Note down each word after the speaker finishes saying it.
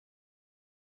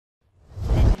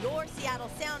for Seattle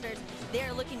Sounders.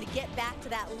 They're looking to get back to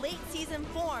that late season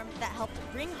form that helped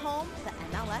bring home the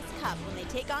MLS Cup when they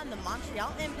take on the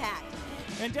Montreal Impact.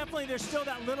 And definitely there's still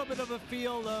that little bit of a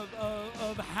feel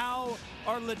of how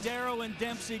are Lodeiro and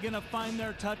Dempsey going to find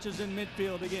their touches in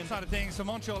midfield again. Side of things, so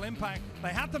Montreal Impact, they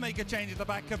had to make a change at the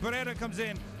back. Cabrera comes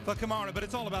in for Kamara, but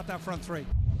it's all about that front three.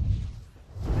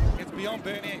 It's beyond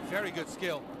Bernier, very good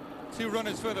skill. Two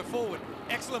runners further forward.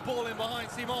 Excellent ball in behind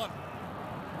Simon.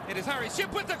 It is Harry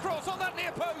Ship with the cross on that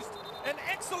near post. An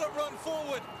excellent run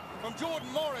forward from Jordan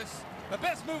Morris. The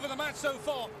best move of the match so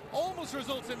far. Almost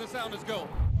results in the Sounders goal.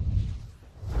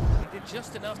 He did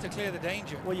just enough to clear the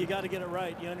danger. Well, you got to get it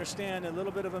right. You understand a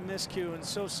little bit of a miscue, and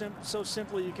so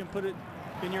simply you can put it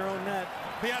in your own net.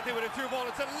 Piatti with a through ball.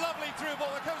 It's a lovely through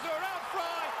ball that comes around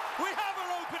Fry. We have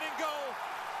our opening goal.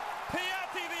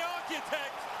 Piatti, the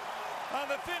architect,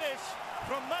 and the finish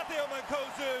from Matteo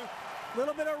Mancosu.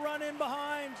 Little bit of run in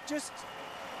behind, just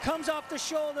comes off the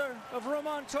shoulder of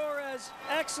Roman Torres.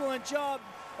 Excellent job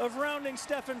of rounding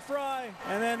Stephen Fry.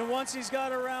 And then once he's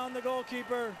got around the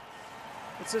goalkeeper,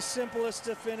 it's the simplest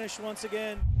to finish once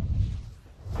again.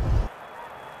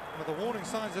 Well, the warning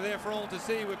signs are there for all to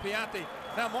see with Piatti.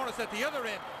 Now Morris at the other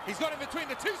end. He's got in between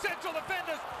the two central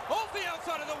defenders, off the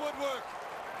outside of the woodwork.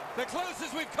 The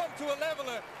closest we've come to a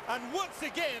leveler, and once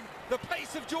again, the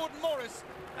pace of Jordan Morris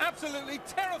absolutely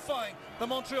terrifying the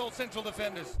Montreal central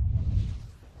defenders.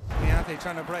 Piatti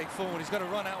trying to break forward. He's got to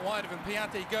run out wide of him.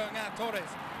 Piatti going at Torres.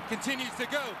 Continues to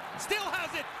go. Still has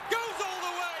it. Goes all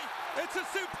the way. It's a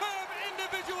superb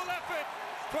individual effort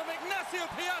from Ignacio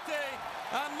Piatti,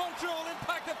 and Montreal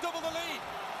Impact have doubled the lead.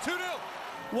 2-0.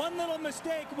 One little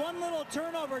mistake, one little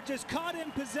turnover, just caught in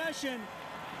possession.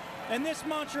 And this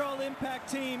Montreal Impact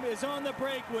team is on the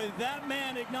break with that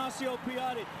man, Ignacio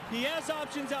Piatti. He has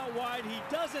options out wide. He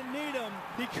doesn't need them.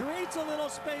 He creates a little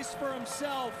space for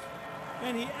himself,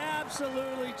 and he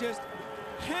absolutely just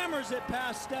hammers it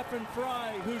past Stephen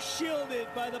Fry, who's shielded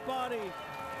by the body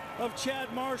of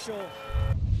Chad Marshall.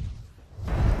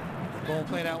 Ball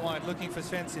played out wide, looking for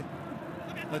Svensson.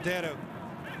 Lodeiro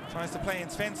tries to play in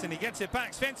Svensson. He gets it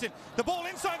back. Svensson, the ball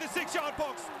inside the 6-yard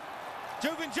box.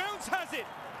 Jovan Jones has it.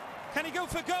 Can he go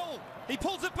for goal? He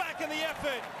pulls it back in the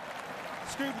effort.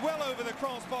 Screwed well over the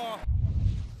crossbar.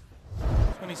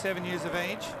 27 years of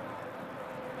age.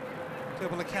 A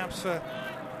couple of caps for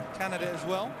Canada as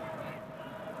well.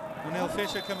 Neil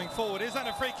Fisher coming forward. Is that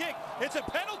a free kick? It's a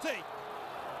penalty.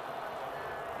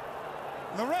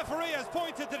 The referee has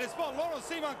pointed to the spot. Laurent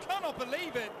Simon cannot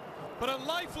believe it, but a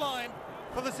lifeline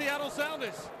for the Seattle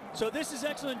Sounders. So this is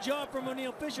excellent job from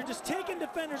O'Neill Fisher, just taking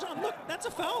defenders on. Look, that's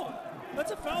a foul.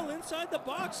 That's a foul inside the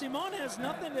box. Simon has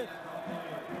nothing to...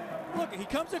 Look, he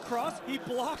comes across, he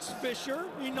blocks Fisher,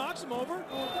 he knocks him over.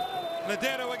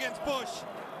 Lodeiro against Bush.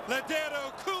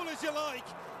 Lodeiro, cool as you like,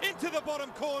 into the bottom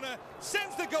corner,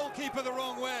 sends the goalkeeper the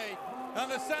wrong way.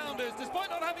 And the Sounders, despite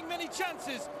not having many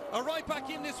chances, are right back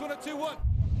in this one at 2-1.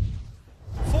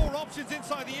 4 options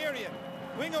inside the area.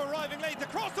 Winger arriving late, the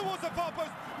cross towards the far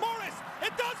post. Morris,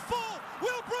 it does fall.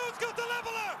 Will Bruin's got the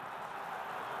leveler.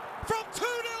 From 2-0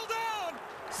 down,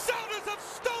 Sounders have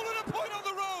stolen a point on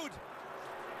the road.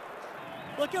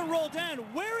 Look at Roldan.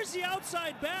 Where is the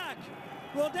outside back?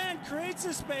 Roldan creates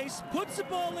the space, puts the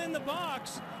ball in the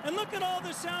box, and look at all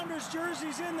the Sounders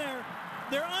jerseys in there.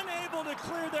 They're unable to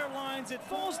clear their lines. It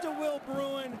falls to Will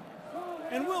Bruin,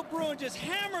 and Will Bruin just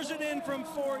hammers it in from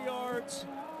 4 yards.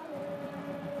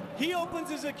 He opens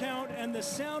his account, and the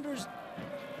Sounders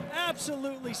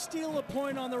absolutely steal a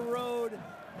point on the road.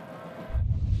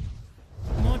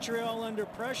 Montreal under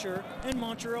pressure, and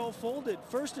Montreal folded.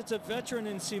 First, it's a veteran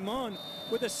in Simon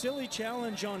with a silly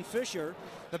challenge on Fisher.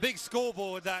 The big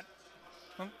scoreboard that,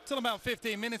 until about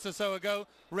 15 minutes or so ago,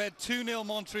 read 2-0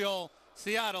 Montreal.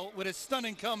 Seattle with a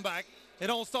stunning comeback. It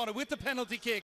all started with the penalty kick